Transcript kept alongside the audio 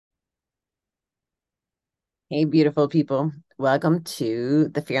Hey, beautiful people. Welcome to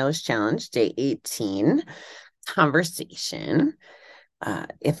the Fearless Challenge, day 18 conversation.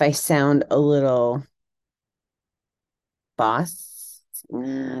 If I sound a little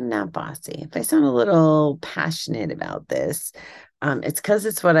not bossy, if I sound a little passionate about this, it's because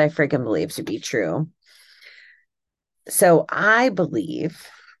it's what I freaking believe to be true. So I believe,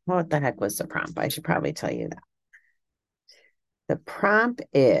 what the heck was the prompt? I should probably tell you that. The prompt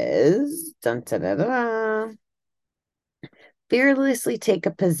is dun, dun, dun, dun, dun, fearlessly take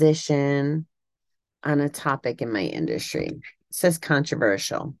a position on a topic in my industry. It says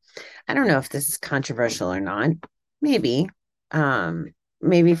controversial. I don't know if this is controversial or not. Maybe.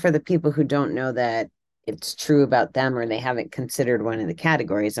 Maybe for the people who don't know that it's true about them or they haven't considered one of the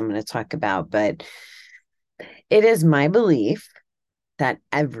categories I'm going to talk about, but it is my belief that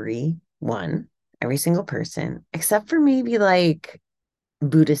every single person, except for maybe like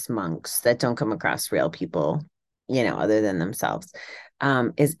Buddhist monks that don't come across real people, other than themselves,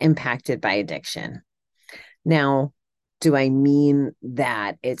 is impacted by addiction. Now, do I mean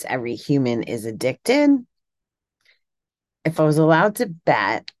that it's every human is addicted? If I was allowed to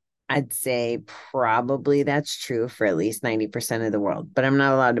bet, I'd say probably that's true for at least 90% of the world, but I'm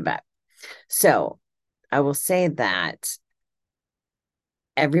not allowed to bet. So I will say that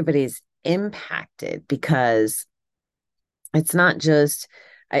everybody's impacted because it's not just,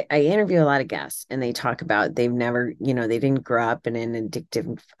 I interview a lot of guests and they talk about they've never, they didn't grow up in an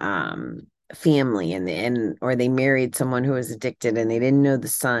addictive family and or they married someone who was addicted and they didn't know the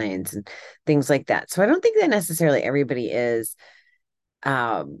signs and things like that. So I don't think that necessarily everybody is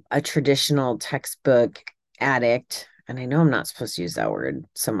a traditional textbook addict. And I know I'm not supposed to use that word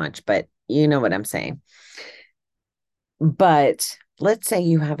so much, but you know what I'm saying. But let's say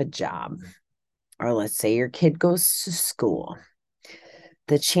you have a job, or let's say your kid goes to school.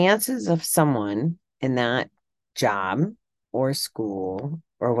 The chances of someone in that job or school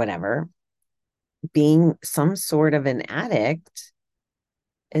or whatever being some sort of an addict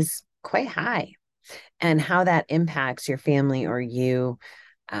is quite high. And how that impacts your family or you,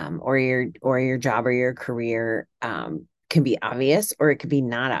 or your job or your career, can be obvious or it could be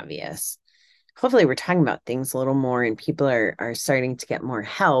not obvious. Hopefully we're talking about things a little more and people are starting to get more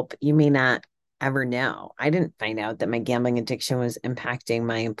help. You may not ever know. I didn't find out that my gambling addiction was impacting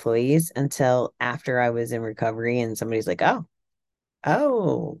my employees until after I was in recovery and somebody's like,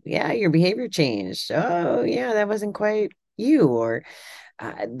 oh yeah, your behavior changed. Oh yeah, that wasn't quite you. Or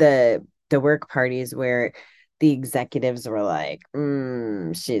the work parties where the executives were like,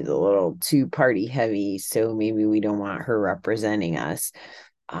 she's a little too party heavy, so maybe we don't want her representing us.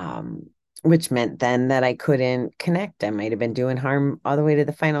 Um, which meant then that I couldn't connect. I might have been doing harm all the way to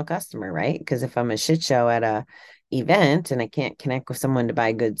the final customer, right? Because if I'm a shit show at a event and I can't connect with someone to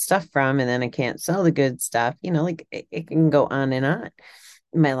buy good stuff from, and then I can't sell the good stuff, like it can go on and on.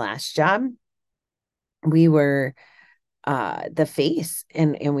 My last job, we were the face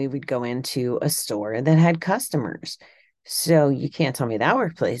and we would go into a store that had customers. So you can't tell me that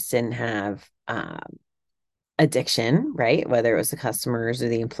workplace didn't have addiction, right? Whether it was the customers or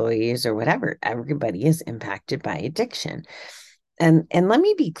the employees or whatever, everybody is impacted by addiction. And let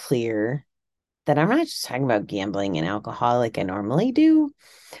me be clear that I'm not just talking about gambling and alcohol like I normally do.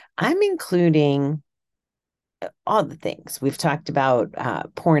 I'm including all the things. We've talked about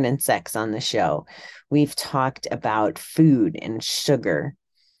porn and sex on the show. We've talked about food and sugar.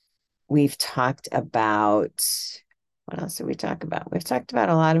 We've talked about, what else did we talk about? We've talked about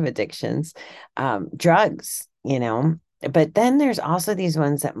a lot of addictions, drugs, but then there's also these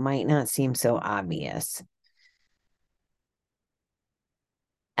ones that might not seem so obvious.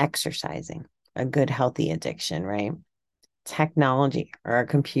 Exercising, a good, healthy addiction, right? Technology or our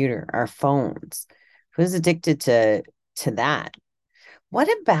computer, our phones. Who's addicted to that? What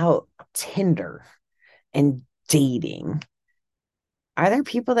about Tinder and dating? Are there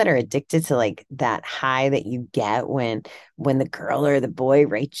people that are addicted to like that high that you get when the girl or the boy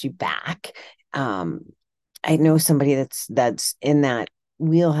writes you back? Um, I know somebody that's in that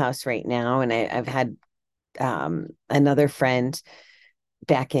wheelhouse right now, and I've had another friend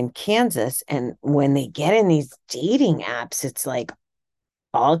back in Kansas, and when they get in these dating apps, it's like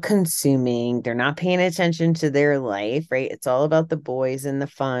all consuming. They're not paying attention to their life, right? It's all about the boys and the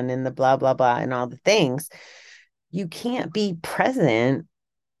fun and the blah blah blah and all the things. You can't be present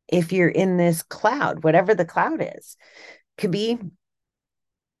if you're in this cloud, whatever the cloud is. Could be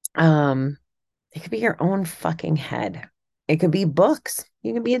um it could be your own fucking head. It could be books.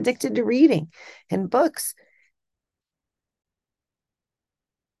 You can be addicted to reading and books.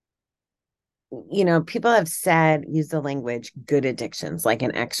 people have said, use the language, good addictions, like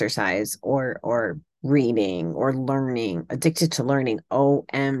an exercise or reading or learning, addicted to learning.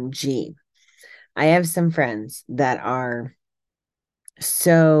 OMG. I have some friends that are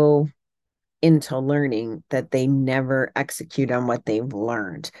so into learning that they never execute on what they've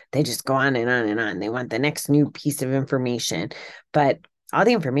learned. They just go on and on and on. They want the next new piece of information, but all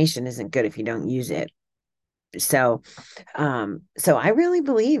the information isn't good if you don't use it. So I really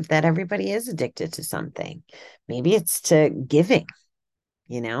believe that everybody is addicted to something. Maybe it's to giving.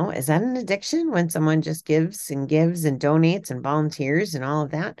 Is that an addiction when someone just gives and donates and volunteers and all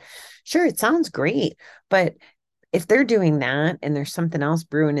of that? Sure, it sounds great, but if they're doing that and there's something else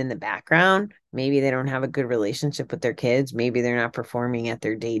brewing in the background, maybe they don't have a good relationship with their kids, maybe they're not performing at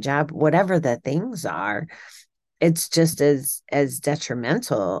their day job, whatever the things are, it's just as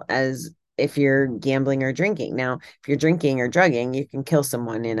detrimental as if you're gambling or drinking. Now, if you're drinking or drugging, you can kill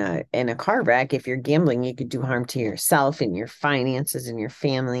someone in a car wreck. If you're gambling, you could do harm to yourself and your finances and your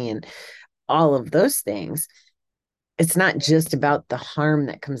family and all of those things. It's not just about the harm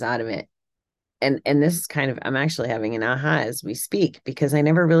that comes out of it. And this is kind of, I'm actually having an aha as we speak, because I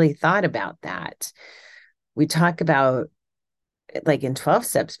never really thought about that. We talk about, like, in 12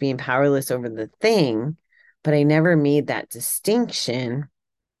 steps, being powerless over the thing, but I never made that distinction.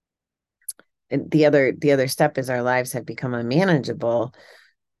 And the other step is our lives have become unmanageable.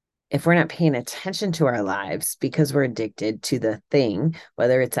 If we're not paying attention to our lives because we're addicted to the thing,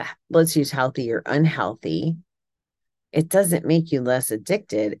 whether it's let's use healthy or unhealthy, it doesn't make you less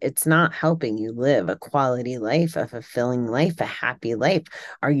addicted. It's not helping you live a quality life, a fulfilling life, a happy life.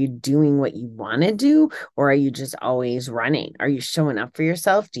 Are you doing what you want to do, or are you just always running? Are you showing up for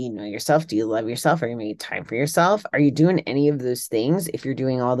yourself? Do you know yourself? Do you love yourself? Are you making time for yourself? Are you doing any of those things if you're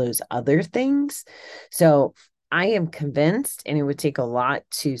doing all those other things? So I am convinced, and it would take a lot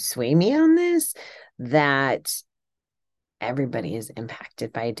to sway me on this, that everybody is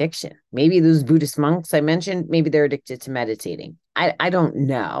impacted by addiction. Maybe those Buddhist monks I mentioned, maybe they're addicted to meditating. I don't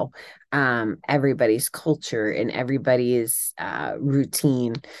know. Everybody's culture and everybody's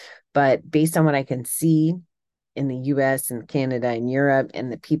routine, but based on what I can see in the US and Canada and Europe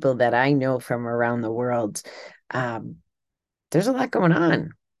and the people that I know from around the world, um, there's a lot going on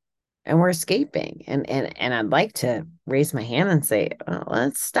and we're escaping. And I'd like to raise my hand and say, oh,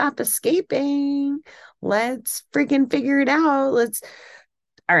 let's stop escaping. Let's freaking figure it out.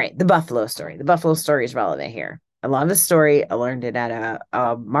 All right, the Buffalo story. The Buffalo story is relevant here. I love the story. I learned it at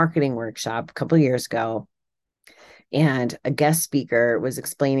a marketing workshop a couple of years ago. And a guest speaker was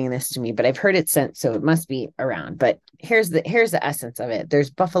explaining this to me, but I've heard it since, so it must be around. But here's the essence of it.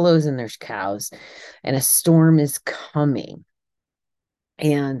 There's buffaloes and there's cows, and a storm is coming.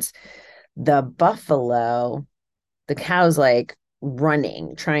 And the buffalo, the cow's like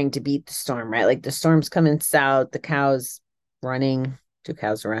running, trying to beat the storm, right? Like the storm's coming south, the cow's running. Two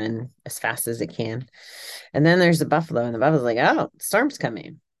cows run as fast as it can. And then there's the buffalo, and the buffalo's like, oh, the storm's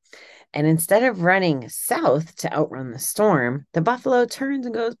coming. And instead of running south to outrun the storm, the buffalo turns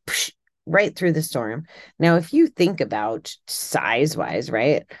and goes right through the storm. Now, if you think about size wise,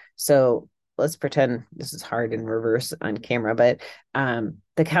 right? So let's pretend this is hard in reverse on camera, but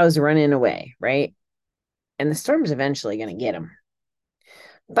the cow's running away, right? And the storm's eventually going to get him.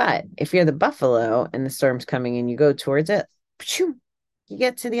 But if you're the buffalo and the storm's coming and you go towards it, you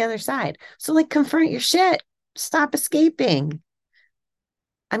get to the other side. So, like, confront your shit. Stop escaping.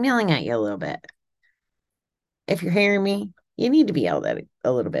 I'm yelling at you a little bit. If you're hearing me, you need to be yelled at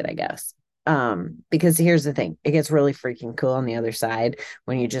a little bit, I guess. Because here's the thing, it gets really freaking cool on the other side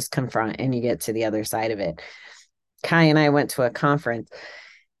when you just confront and you get to the other side of it. Kai and I went to a conference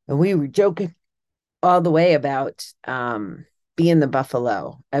and we were joking all the way about being the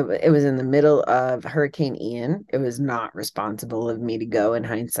buffalo. It was in the middle of Hurricane Ian. It was not responsible of me to go in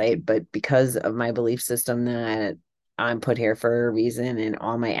hindsight, but because of my belief system that I'm put here for a reason and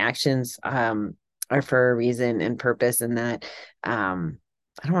all my actions are for a reason and purpose, and that I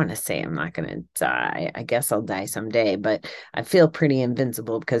don't want to say I'm not going to die. I guess I'll die someday, but I feel pretty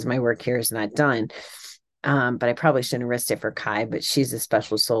invincible because my work here is not done. But I probably shouldn't risk it for Kai, but she's a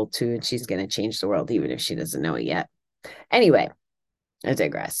special soul too, and she's going to change the world even if she doesn't know it yet. Anyway, I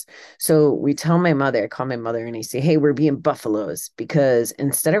digress. So we tell my mother, I call my mother and I say, hey, we're being buffaloes, because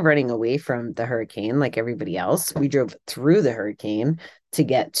instead of running away from the hurricane like everybody else, we drove through the hurricane to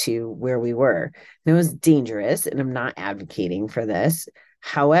get to where we were. And it was dangerous, and I'm not advocating for this.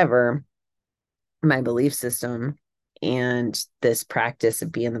 However, my belief system and this practice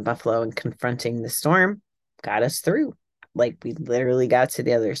of being the buffalo and confronting the storm got us through. Like, we literally got to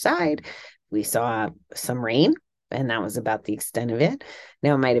the other side. We saw some rain, And that was about the extent of it.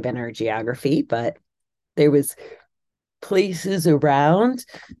 Now, it might have been our geography, but there was places around.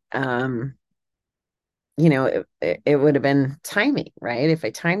 It would have been timing, right? If I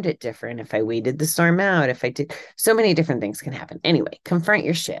timed it different, if I waited the storm out, if I did, so many different things can happen. Anyway, confront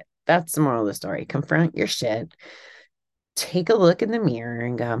your shit. That's the moral of the story. Confront your shit. Take a look in the mirror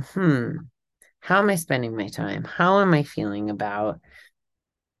and go, how am I spending my time? How am I feeling about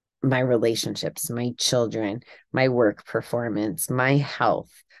my relationships, my children, my work performance, my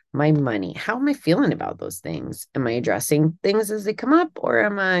health, my money? How am I feeling about those things? Am I addressing things as they come up, or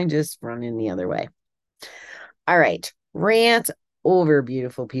am I just running the other way? All right, rant over,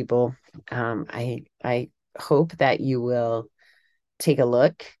 beautiful people. I hope that you will take a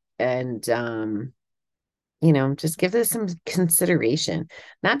look and just give this some consideration.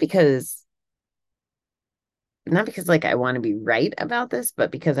 Not because like I want to be right about this,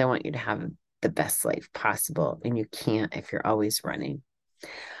 but because I want you to have the best life possible, and you can't if you're always running.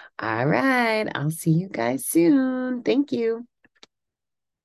 All right, I'll see you guys soon. Thank you.